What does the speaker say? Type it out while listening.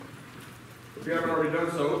If you haven't already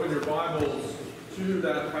done so, open your Bibles to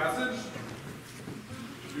that passage,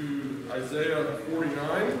 to Isaiah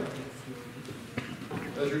 49.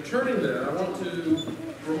 As you're turning there, I want to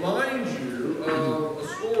remind you of a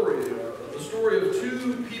story of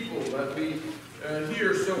two people that we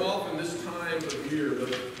hear so often this time of year,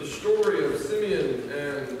 the story of Simeon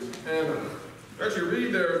and Hannah. Actually,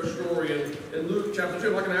 read their story in Luke chapter 2.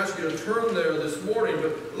 I'm not going to ask you to turn there this morning,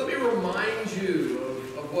 but let me remind you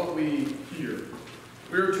of what we hear.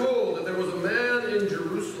 We are told that there was a man in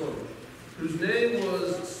Jerusalem whose name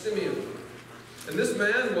was Simeon. And this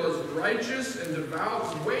man was righteous and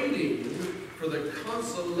devout, waiting for the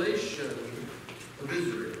consolation of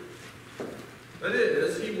Israel. That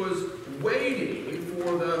is, he was waiting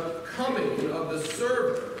for the coming of the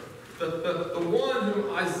servant, the one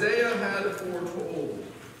whom Isaiah had foretold,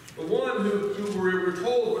 the one who we were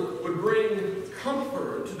told would bring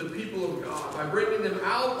comfort to the people of God by bringing them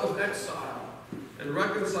out of exile and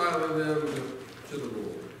reconciling them to the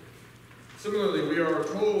Lord. Similarly, we are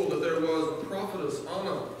told that there was a prophetess,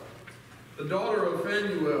 Anna, the daughter of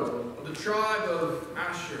Phanuel, of the tribe of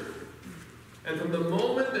Asher. And from the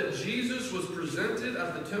moment that Jesus was presented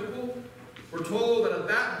at the temple, we're told that at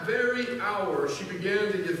that very hour she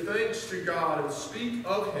began to give thanks to God and speak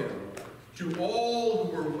of him to all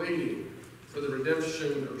who were waiting for the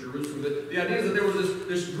redemption of Jerusalem. The idea is that there was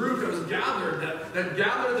this group that was gathered, that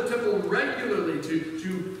gathered at the temple regularly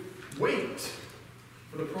to wait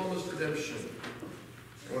for the promised redemption.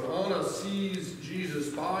 And when Anna sees Jesus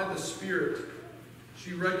by the Spirit,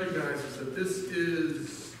 she recognizes that this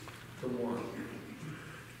is the one.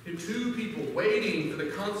 Two people waiting for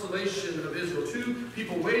the consolation of Israel. Two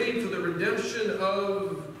people waiting for the redemption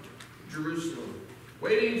of Jerusalem.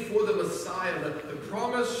 Waiting for the Messiah, the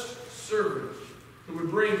promised servant who would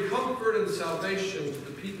bring comfort and salvation to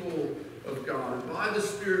the people of God. And by the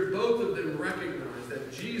Spirit, both of them recognized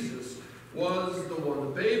that Jesus was the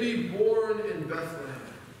one. The baby born in Bethlehem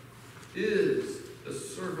is the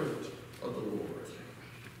servant of the Lord.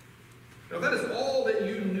 Now, if that is all that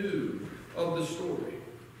you knew of the story,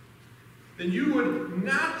 then you would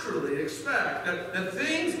naturally expect that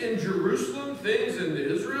things in Jerusalem, things in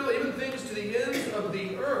Israel, even things to the ends of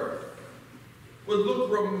the earth would look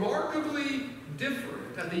remarkably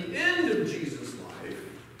different at the end of Jesus' life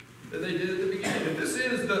than they did at the beginning. If this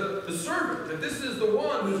is the servant, if this is the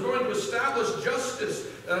one who's going to establish justice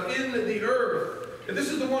in the earth, if this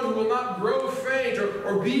is the one who will not grow faint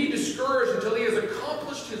or be discouraged until he has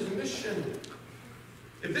accomplished his mission,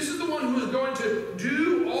 if this is the one who is going to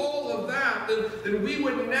do all of that, then we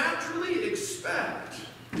would naturally expect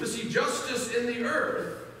to see justice in the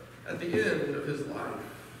earth at the end of his life.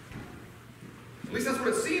 At least that's what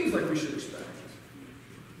it seems like we should expect.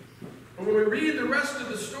 But when we read the rest of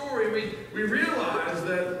the story, we realize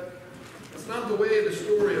that that's not the way the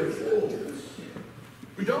story unfolds.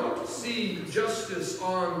 We don't see justice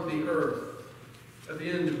on the earth at the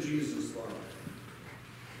end of Jesus' life.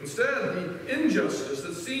 Instead, the injustice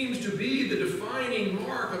that seems to be the defining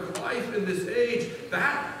mark of life in this age,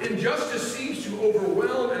 that injustice seems to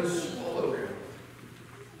overwhelm and swallow him.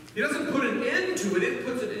 He doesn't put an end to it, it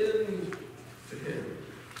puts an end to him.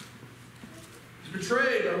 He's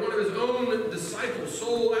betrayed by one of his own disciples,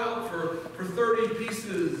 sold out for 30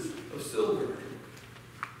 pieces of silver.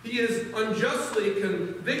 He is unjustly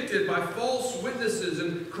convicted by false witnesses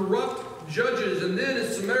and corrupt judges, and then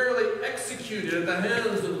is summarily executed at the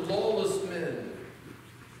hands of lawless men.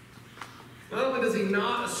 Not only does he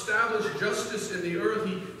not establish justice in the earth,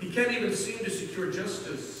 he can't even seem to secure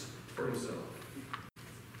justice for himself.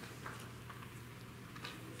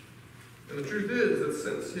 And the truth is that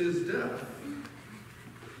since his death,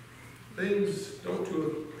 things don't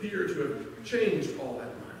appear to have changed all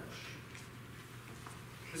that much.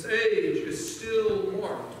 This age is still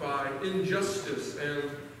marked by injustice and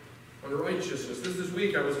unrighteousness. This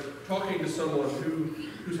week I was talking to someone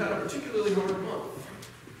who's had a particularly hard month.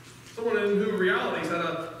 Someone in whom reality's had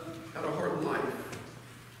a hard life.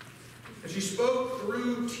 And she spoke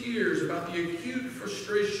through tears about the acute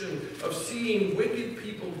frustration of seeing wicked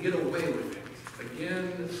people get away with it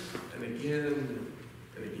again and again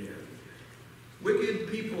and again. Wicked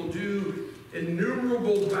people do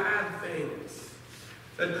innumerable bad things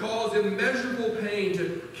that cause immeasurable pain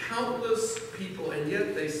to countless people, and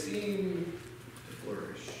yet they seem to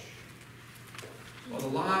flourish, while the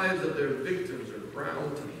lives of their victims are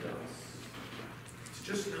ground to dust. It's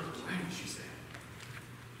just not right, she said.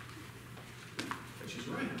 And she's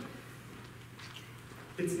right.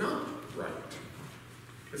 It's not right.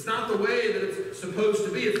 It's not the way that it's supposed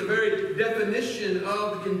to be. It's the very definition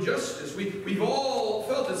of injustice. We've all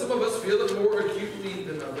felt it. Some of us feel it more acutely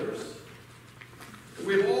than others.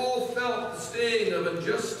 of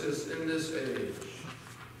justice in this age.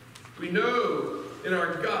 We know in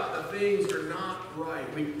our gut that things are not right.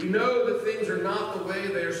 We know that things are not the way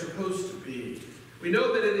they are supposed to be. We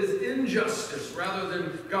know that it is injustice rather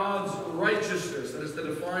than God's righteousness that is the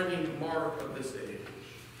defining mark of this age.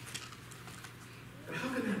 But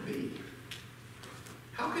how can that be?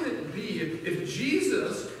 How can it be if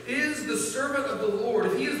Jesus is the servant of the Lord,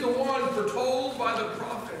 if he is the one foretold by the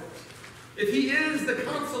prophet, if he is the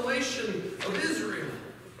consolation of Israel,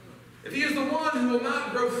 if he is the one who will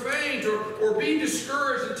not grow faint or be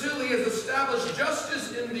discouraged until he has established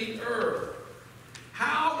justice in the earth,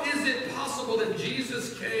 how is it possible that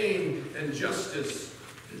Jesus came and justice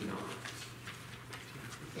did not?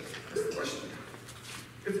 That's the question.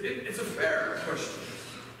 It's a fair question.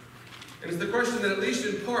 And it's the question that, at least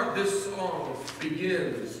in part, this song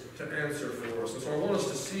begins to answer for us. And so I want us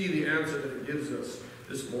to see the answer that it gives us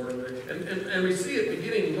this morning. And we see it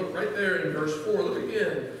beginning, look right there in verse 4. Look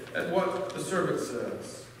again at what the servant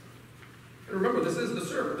says. And remember, this is the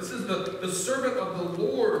servant. This is the servant of the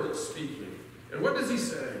Lord speaking. And what does he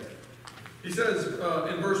say? He says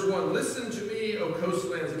in verse 1, "Listen to me, O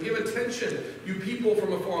coastlands, and give attention, you people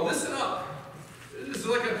from afar." Listen up. This is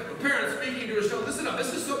like a parent speaking to his child. Listen up.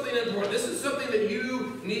 This is something important. This is something that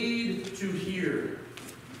you need to hear.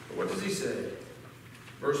 But what does he say?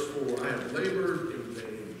 Verse 4, "I have labored in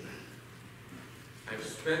vain. I have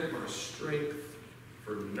spent my strength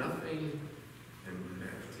for nothing and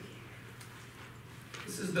vanity."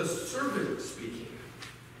 This is the servant speaking.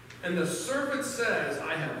 And the servant says,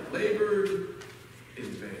 "I have labored in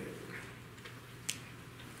vain."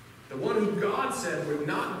 The one who God said would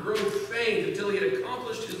not grow faint until he had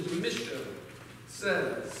accomplished his mission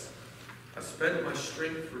says, "I spent my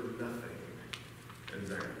strength for nothing and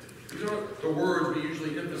vanity." These aren't the words we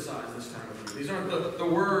usually emphasize this time of year. These aren't the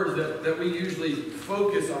words that we usually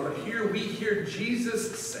focus on. But here we hear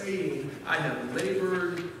Jesus saying, "I have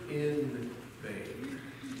labored in vain."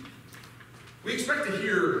 We expect to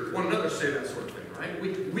hear one another say that sort of thing, right?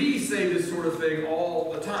 We say this sort of thing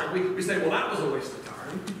all the time. We say, "Well, that was a waste of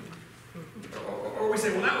time." Or we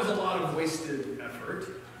say, "Well, that was a lot of wasted effort.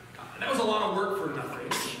 That was a lot of work for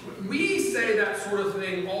nothing." We say that sort of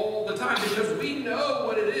thing all the time because we know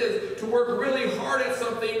what it is to work really hard at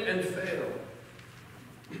something and fail.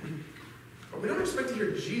 But we don't expect to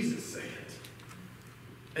hear Jesus say it.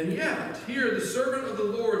 And yet, here the servant of the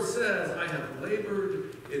Lord says, "I have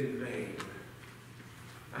labored in vain.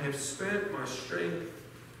 I have spent my strength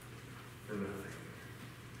for nothing."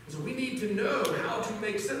 So we need to know how to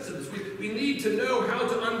make sense of this. We need to know how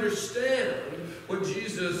to understand what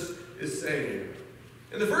Jesus is saying.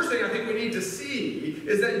 And the first thing I think we need to see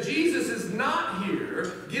is that Jesus is not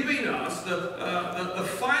here giving us the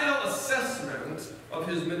final assessment of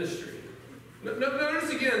his ministry. Notice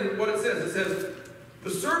again what it says. It says,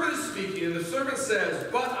 the servant is speaking, and the servant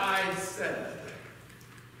says, "But I said."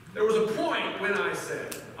 There was a point when I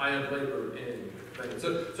said, "I have labored in vain."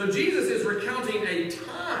 So Jesus is recounting a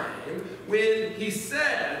time when he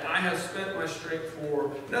said, "I have spent my strength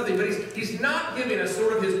for nothing." But he's not giving us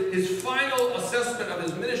sort of his final assessment of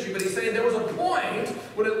his ministry, but he's saying there was a point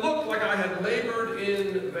when it looked like I had labored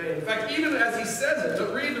in vain. In fact, even as he says it,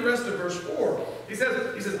 so read the rest of verse 4. He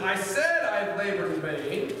says, "I said I have labored in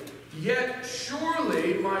vain, yet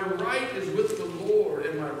surely my right is with the Lord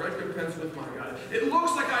and my recompense with my God." It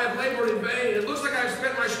looks like I have labored in vain. It looks like I have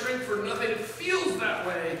spent my strength for nothing. It feels that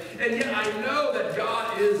way. And yet I know that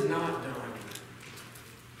God is not done.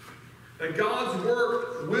 That God's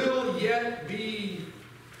work will yet be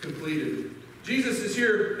completed. Jesus is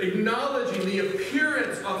here acknowledging the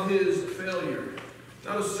appearance of his failure,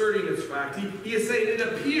 not asserting its fact. He is saying it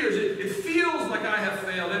appears, it feels like I have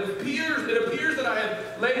failed. It appears that I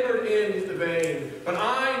have labored in vain. But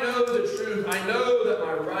I know the truth. I know that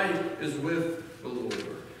my right is with the Lord.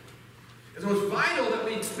 And so it's vital that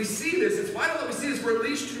we see this. It's vital that we see this for at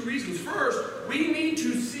least two reasons. First, we need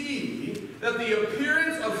to see that the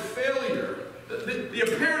appearance of failure, the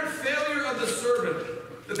apparent failure of the servant,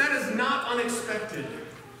 that is not unexpected.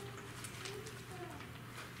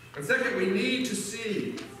 And second, we need to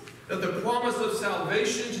see that the promise of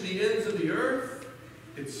salvation to the ends of the earth,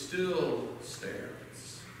 it still stands.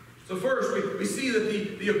 So first, we see that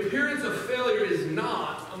the appearance of failure is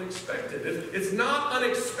not unexpected. It's not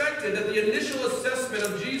unexpected that the initial assessment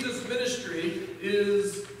of Jesus' ministry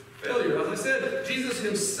is failure. As I said, Jesus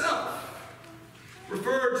himself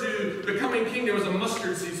referred to the coming kingdom as a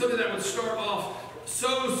mustard seed, something that would start off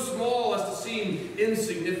so small as to seem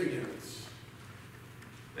insignificant.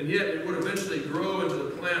 And yet it would eventually grow into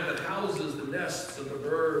the plant that houses the nests of the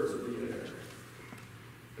birds of the air.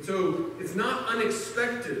 And so it's not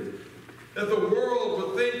unexpected that the world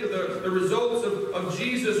would think that the results of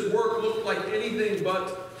Jesus' work looked like anything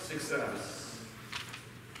but success.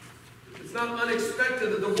 It's not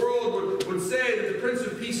unexpected that the world would say that the Prince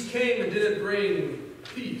of Peace came and didn't bring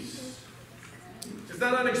peace. It's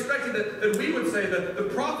not unexpected that we would say that the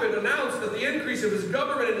prophet announced that the increase of his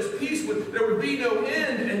government and his peace, there would be no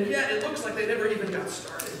end, and yet it looks like they never even got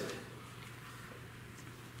started.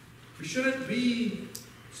 We shouldn't be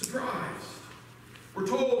surprised. We're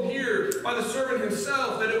told here by the servant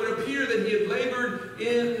himself that it would appear that he had labored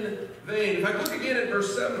in vain. In fact, look again at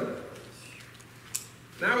verse 7.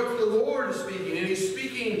 Now it's the Lord speaking, and he's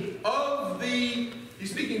speaking to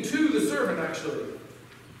the servant, actually.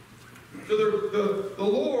 So the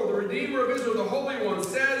Lord, the Redeemer of Israel, the Holy One,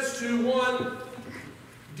 says to one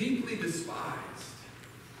deeply despised,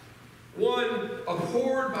 one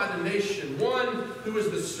abhorred by the nation, one who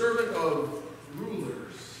is the servant of rulers.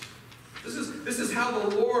 This is how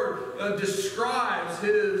the Lord describes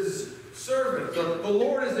his servant. The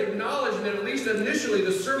Lord is acknowledging that at least initially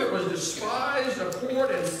the servant was despised,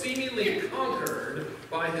 abhorred, and seemingly conquered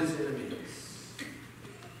by his enemies.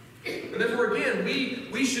 And therefore, again,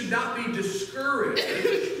 we should not be discouraged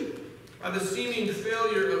by the seeming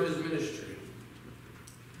failure of his ministry.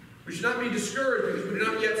 We should not be discouraged because we do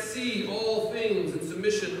not yet see all things in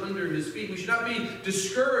submission under his feet. We should not be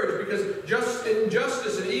discouraged because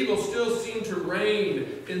injustice and evil still seem to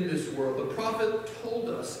reign in this world. The prophet told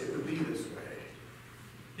us it would be this way.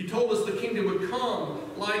 He told us the kingdom would come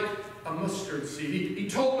like a mustard seed. He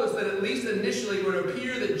told us that at least initially it would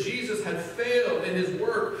appear that Jesus had failed in his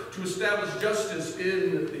work to establish justice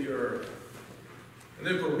in the earth. And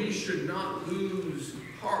therefore we should not lose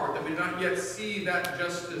heart that we do not yet see that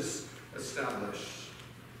justice established.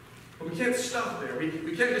 But we can't stop there.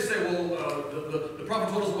 We can't just say, well, the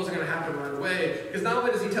prophet told us it wasn't going to happen right away. Because not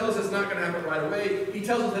only does he tell us it's not going to happen right away, he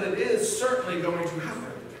tells us that it is certainly going to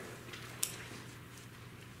happen.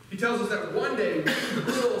 He tells us that one day we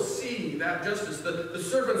will see that justice. The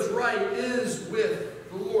servant's right is with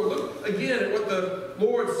the Lord. Look again at what the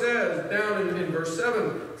Lord says down in verse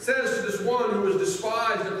 7. It says to this one who was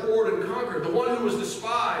despised, abhorred, and conquered. The one who was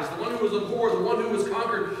despised, the one who was abhorred, the one who was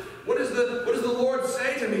conquered. What does the Lord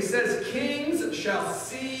say to him? He says, kings shall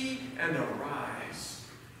see and arise.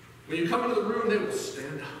 When you come into the room, they will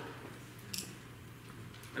stand up.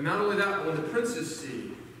 And not only that, but when the princes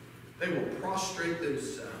see, they will prostrate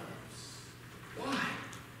themselves. Why?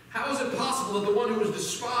 How is it possible that the one who was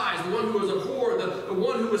despised, the one who was abhorred, the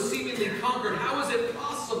one who was seemingly conquered, how is it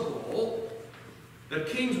possible that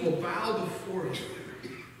kings will bow before him?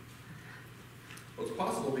 Well, it's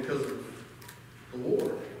possible because of the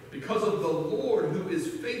Lord. Because of the Lord who is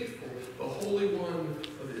faithful, the Holy One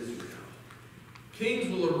of Israel.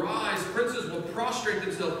 Kings will arise, princes will prostrate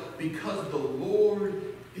themselves because the Lord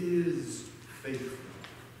is faithful.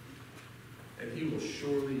 And he will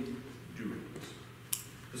surely do it.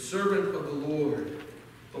 The servant of the Lord,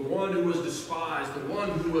 the one who was despised, the one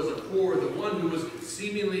who was abhorred, the one who was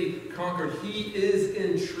seemingly conquered, he is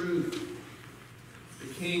in truth the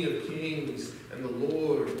King of kings and the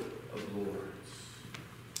Lord of lords.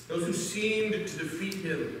 Those who seemed to defeat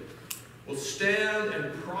him will stand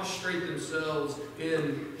and prostrate themselves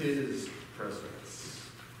in his presence.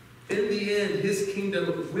 In the end, his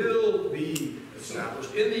kingdom will be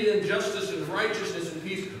established. In the end, justice and righteousness and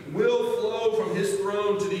peace will flow from his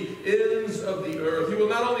throne to the ends of the earth. He will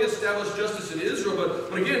not only establish justice in Israel,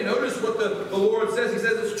 but again, notice what the Lord says. He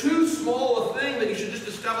says, it's too small a thing that you should just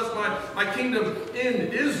establish my kingdom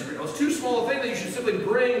in Israel. It's too small a thing that you should simply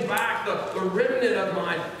bring back the remnant of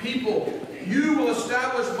my people. You will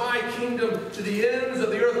establish my kingdom to the ends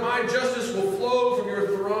of the earth. My justice will flow from your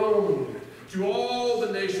throne to all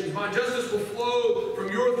the nations. My justice will flow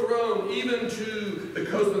from your throne even to the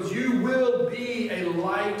coastlands. You will be a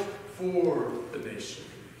light for the nations.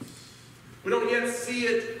 We don't yet see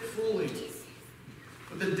it fully.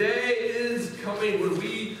 But the day is coming when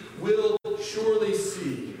we will surely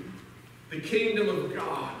see the kingdom of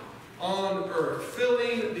God on earth,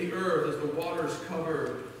 filling the earth as the waters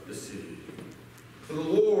cover the sea. For the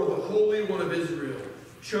Lord, the Holy One of Israel,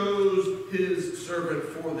 chose his servant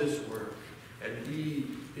for this work. And he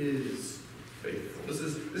is faithful. This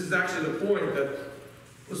is actually the point that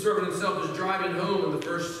the servant himself is driving home in the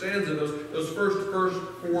first stanza, those first 4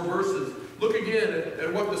 verses. Look again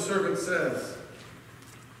at what the servant says.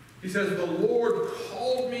 He says, the Lord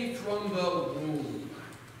called me from the womb.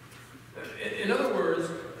 In other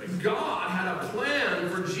words, God had a plan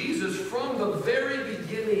for Jesus from the very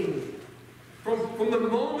beginning. From the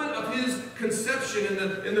moment of his conception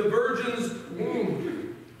in the virgin's womb.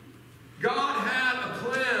 God had a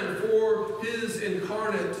plan for his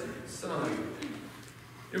incarnate Son.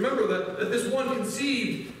 You remember that this one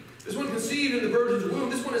conceived in the virgin's womb.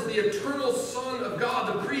 This one is the eternal Son of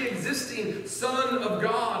God, the pre-existing Son of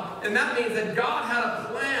God. And that means that God had a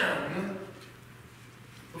plan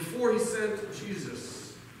before he sent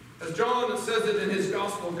Jesus. As John says it in his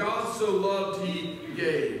gospel, God so loved, he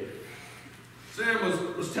gave. Sam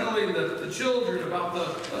was telling the children about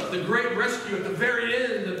the great rescue at the very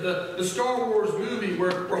end of the Star Wars movie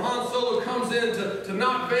where Han Solo comes in to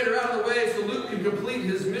knock Vader out of the way so Luke can complete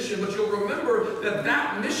his mission. But you'll remember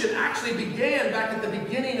that mission actually began back at the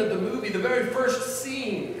beginning of the movie, the very first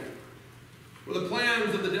scene, where the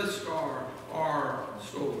plans of the Death Star are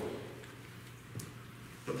stolen.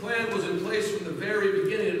 The plan was in place from the very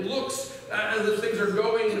beginning. It looks as if things are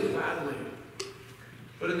going badly.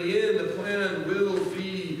 But in the end, the plan will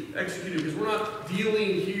be executed because we're not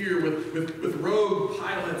dealing here with rogue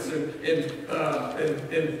pilots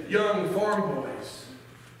and young farm boys.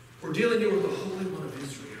 We're dealing here with the Holy One of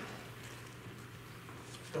Israel.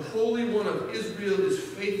 The Holy One of Israel is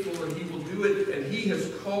faithful and he will do it, and he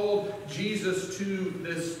has called Jesus to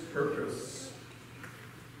this purpose.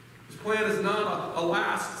 His plan is not a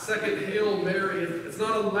last-second Hail Mary. It's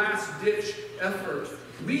not a last-ditch effort.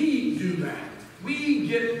 We do that. We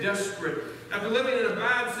get desperate. After living in a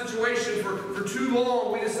bad situation for too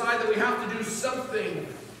long, we decide that we have to do something.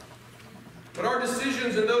 But our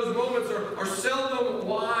decisions in those moments are seldom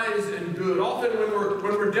wise and good. Often when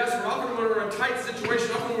we're desperate, often when we're in a tight situation,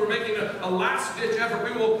 often when we're making a last-ditch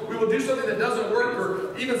effort, we will do something that doesn't work,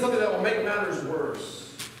 or even something that will make matters worse.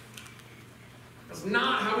 That's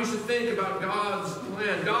not how we should think about God's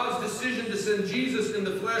plan. God's decision to send Jesus in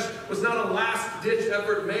the flesh was not a last-ditch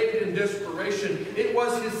effort made in desperation. It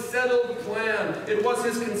was his settled plan. It was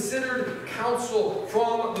his considered counsel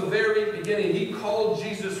from the very beginning. He called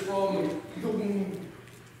Jesus from the womb.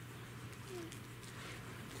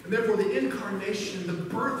 And therefore, the incarnation, the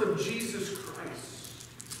birth of Jesus Christ,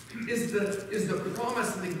 is the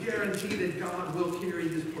promise and the guarantee that God will carry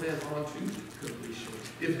his plan on to completion.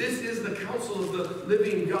 If this is the counsel of the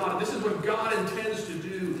living God, if this is what God intends to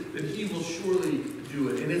do, then he will surely do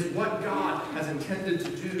it. And it's what God has intended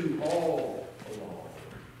to do all along.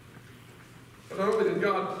 But not only did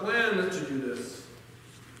God plan to do this,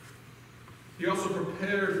 he also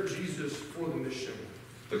prepared Jesus for the mission.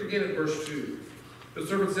 Look again at verse 2. The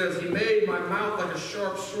servant says, he made my mouth like a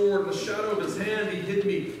sharp sword. In the shadow of his hand he hid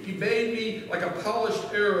me. He made me like a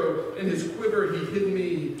polished arrow. In his quiver he hid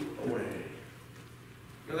me away.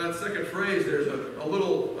 Now that second phrase, there's a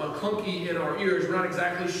little clunky in our ears. We're not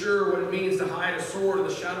exactly sure what it means to hide a sword in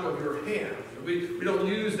the shadow of your hand. We don't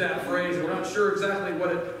use that phrase. We're not sure exactly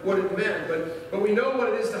what it meant. But we know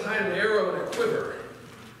what it is to hide an arrow in a quiver.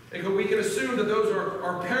 And we can assume that those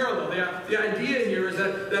are parallel. The idea here is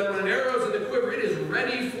that when an arrow is in the quiver, it is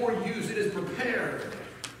ready for use. It is prepared.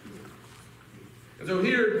 And so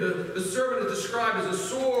here, the servant is described as a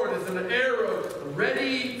sword, as an arrow,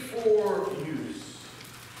 ready for use.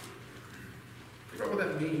 Figure out what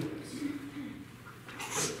that means.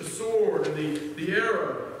 The sword and the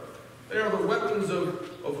arrow, they are the weapons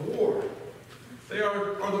of war. They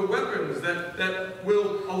are the weapons that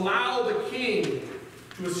will allow the king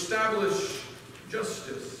to establish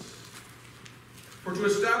justice. For to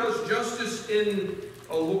establish justice in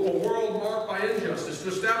a world marked by injustice, to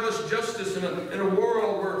establish justice in a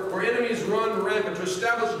world where enemies run rampant, to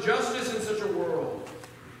establish justice in such a world,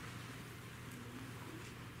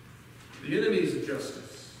 the enemies of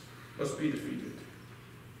justice must be defeated.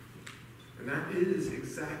 And that is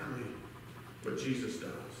exactly what Jesus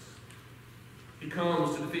does. He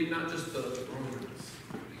comes to defeat not just the Romans.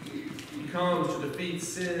 He comes to defeat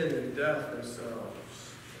sin and death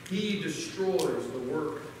themselves. He destroys the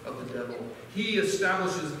work of the devil. He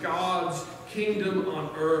establishes God's kingdom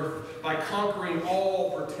on earth by conquering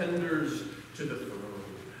all pretenders to the throne.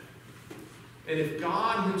 And if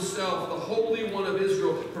God himself, the Holy One of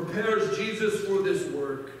Israel, prepares Jesus for this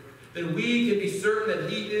work, then we can be certain that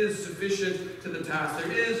he is sufficient to the task.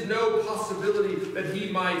 There is no possibility that he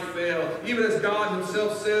might fail. Even as God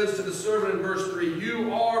himself says to the servant in verse 3,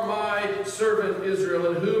 you are my servant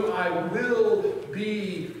Israel, in whom I will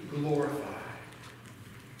be glorified.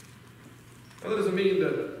 Now that doesn't mean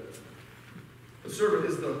that the servant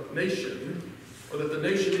is the nation, or that the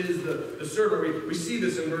nation is the servant. We see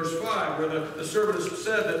this in verse 5, where the servant has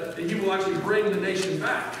said that he will actually bring the nation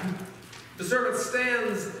back. The servant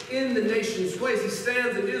stands in the nation's place. He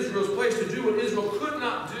stands in Israel's place to do what Israel could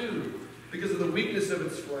not do because of the weakness of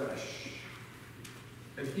its flesh.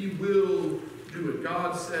 And he will do it.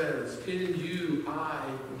 God says, in you I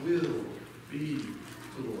will be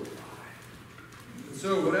glorified. And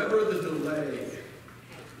so whatever the delay,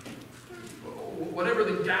 whatever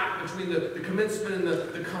the gap between the commencement and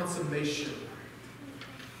the consummation.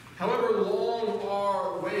 However long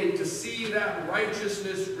our wait to see that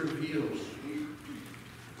righteousness revealed,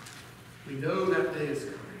 we know that day is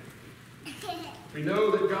coming. We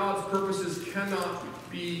know that God's purposes cannot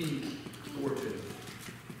be thwarted.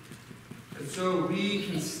 And so we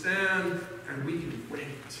can stand and we can wait,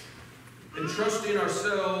 entrusting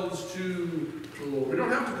ourselves to the Lord. We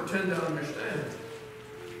don't have to pretend to understand.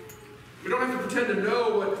 We don't have to pretend to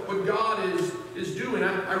know what God is doing.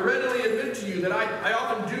 I readily admit to you that I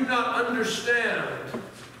often do not understand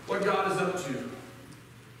what God is up to.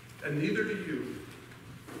 And neither do you.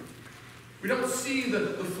 We don't see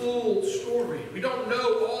the full story. We don't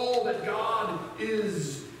know all that God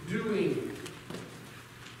is doing.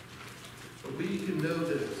 But we can know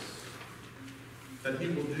this, that He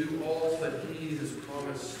will do all that He has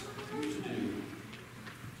promised to do.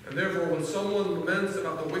 And therefore, when someone laments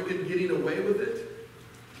about the wicked getting away with it,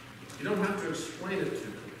 you don't have to explain it to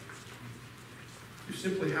them. You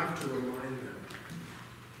simply have to remind them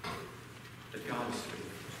that God is faithful.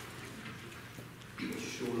 He will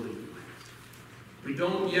surely do it. We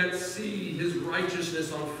don't yet see His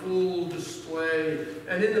righteousness on full display,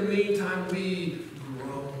 and in the meantime we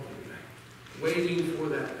groan, waiting for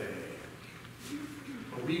that day.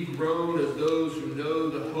 We groan as those who know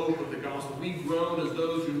the hope of the gospel. We groan as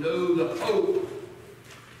those who know the hope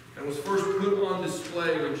that was first put on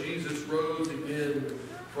display when Jesus rose again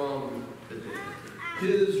from the dead.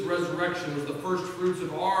 His resurrection was the first fruits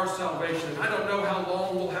of our salvation. I don't know how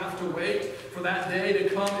long we'll have to wait for that day to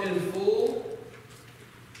come in full,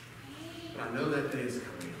 but I know that day is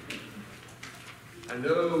coming. I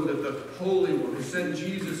know that the Holy One who sent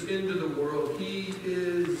Jesus into the world, He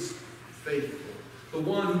is faithful. The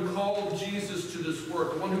one who called Jesus to this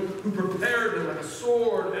work, the one who prepared Him like a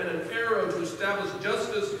sword and an arrow to establish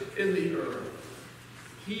justice in the earth.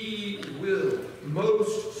 He will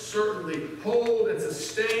most certainly hold and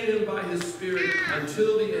sustain him by His Spirit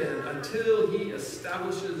until the end, until He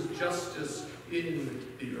establishes justice in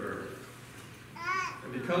the earth.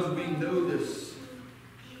 And because we know this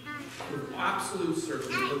with absolute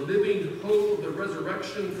certainty, the living hope of the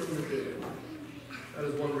resurrection from the dead, that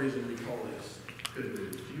is one reason we call this good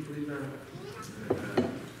news. Do you believe that?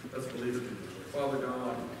 Amen. Let's believe it. Father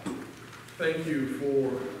God, thank You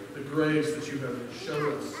for the grace that You have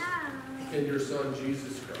shown us in Your Son,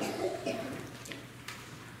 Jesus Christ.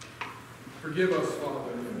 Forgive us,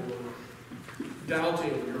 Father, for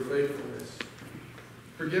doubting Your faithfulness.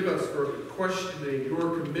 Forgive us for questioning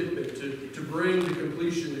Your commitment to bring to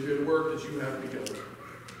completion the good work that You have begun.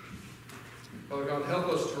 Father God, help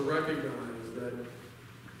us to recognize that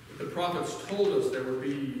the prophets told us there would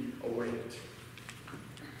be a wait.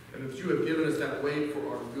 And that You have given us that wait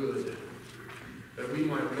for our good, that we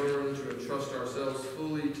might learn to entrust ourselves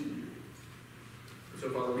fully to You. And so,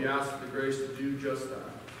 Father, we ask for the grace to do just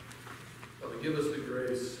that. Father, give us the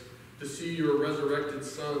grace to see Your resurrected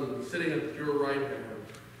Son sitting at Your right hand,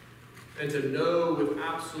 and to know with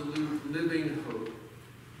absolute living hope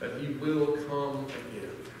that He will come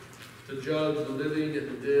again, to judge the living and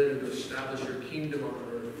the dead and to establish Your kingdom on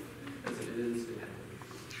earth as it is in heaven.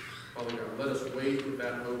 Father God, let us wait with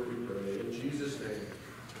that hope, we pray. In Jesus' name,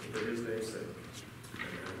 and for His name's sake.